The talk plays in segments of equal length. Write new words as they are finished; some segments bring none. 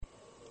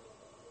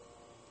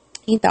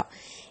Então,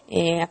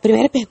 a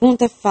primeira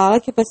pergunta fala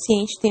que o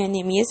paciente tem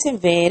anemia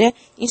severa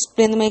e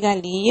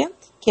esplenomegalia,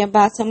 que é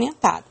base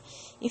aumentada.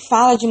 E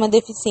fala de uma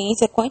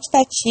deficiência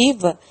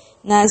quantitativa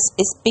nas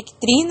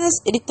espectrinas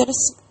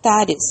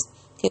eritrocitárias,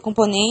 que é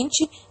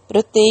componente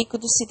proteico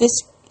do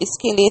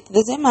citoesqueleto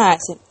das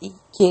hemácias, e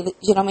que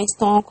geralmente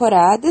estão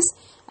ancoradas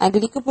a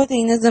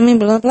glicoproteínas da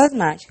membrana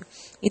plasmática.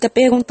 E está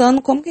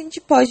perguntando como que a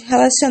gente pode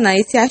relacionar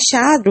esse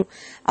achado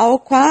ao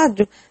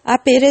quadro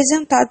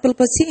apresentado pelo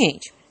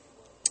paciente.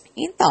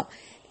 Então,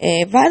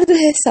 é válido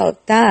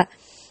ressaltar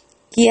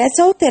que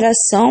essa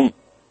alteração,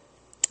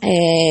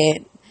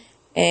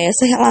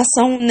 essa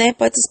relação, né,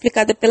 pode ser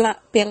explicada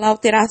pela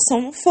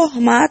alteração no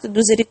formato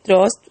dos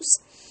eritrócitos,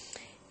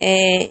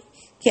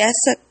 que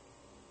essa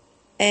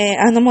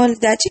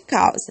anormalidade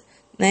causa,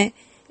 né?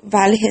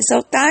 Vale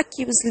ressaltar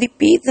que os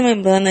lipídios da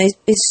membrana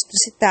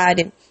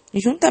eritrocitária,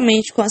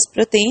 juntamente com as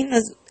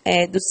proteínas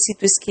do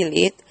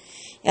citoesqueleto,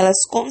 elas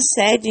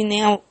concedem,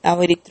 né,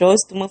 ao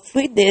eritrócito uma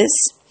fluidez.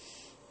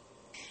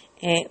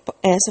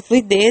 Essa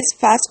fluidez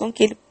faz com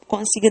que ele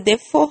consiga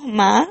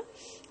deformar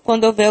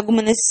quando houver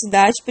alguma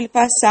necessidade para ele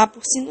passar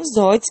por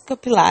sinusoides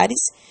capilares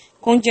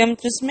com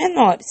diâmetros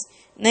menores,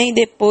 né, e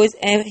depois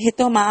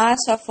retomar a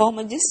sua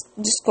forma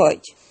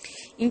discoide.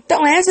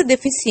 Então, essa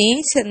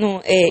deficiência no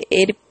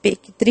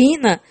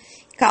eripectrina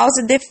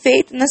causa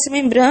defeito nessa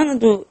membrana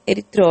do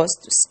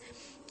eritrócitos.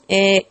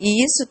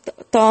 E isso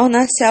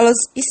torna as células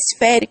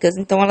esféricas.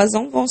 Então, elas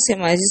não vão ser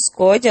mais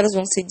discoide, elas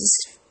vão ser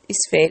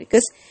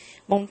esféricas,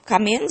 vão ficar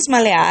menos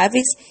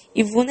maleáveis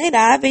e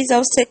vulneráveis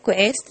ao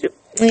sequestro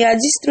e à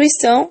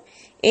destruição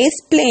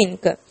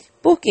esplênica.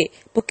 Por quê?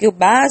 Porque o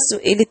baço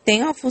ele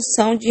tem a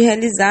função de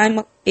realizar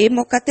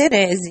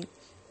hemocaterese.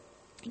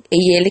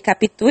 E ele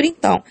captura,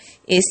 então,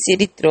 esse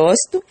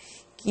eritrócito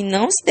que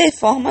não se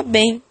deforma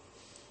bem.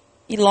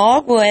 E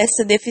logo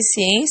essa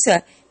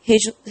deficiência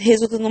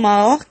resulta numa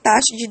maior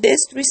taxa de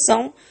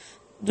destruição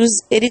dos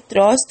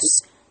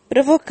eritrócitos,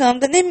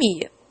 provocando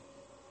anemia.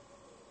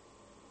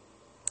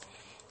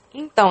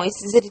 Então,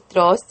 esses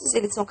eritrócitos,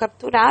 eles são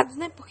capturados,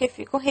 né, porque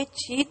ficam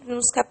retidos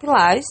nos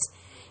capilares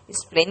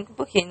esplênicos,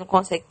 porque ele não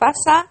consegue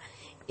passar,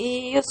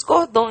 e os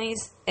cordões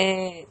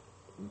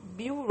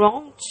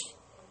Biron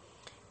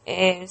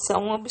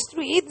são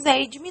obstruídos,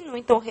 aí diminui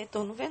então o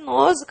retorno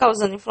venoso,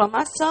 causando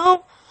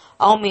inflamação,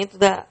 aumento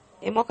da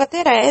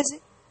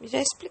hemocaterese, já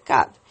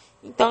explicado.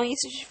 Então,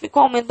 isso justifica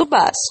o aumento do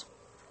baço.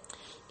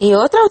 E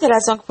outra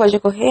alteração que pode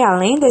ocorrer,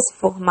 além desse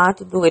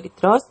formato do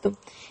eritrócito,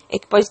 é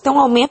que pode ter um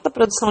aumento da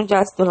produção de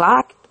ácido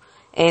láctico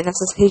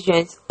nessas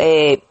regiões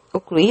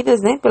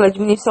ocluídas, né, pela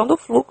diminuição do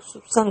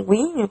fluxo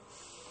sanguíneo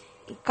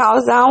e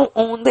causar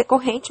um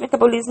decorrente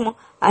metabolismo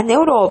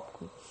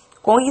anaeróbico.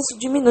 Com isso,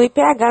 diminui o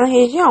pH na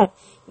região.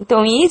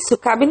 Então, isso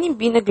acaba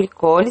inibindo a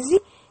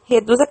glicólise,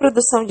 reduz a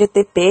produção de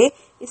ATP,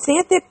 e sem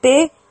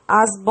ATP,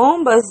 as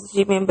bombas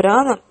de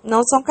membrana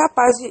não são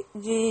capazes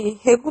de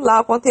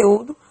regular o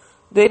conteúdo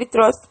do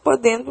eritrócito,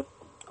 podendo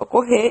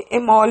ocorrer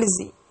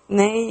hemólise,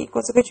 né, e,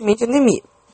 consequentemente, anemia.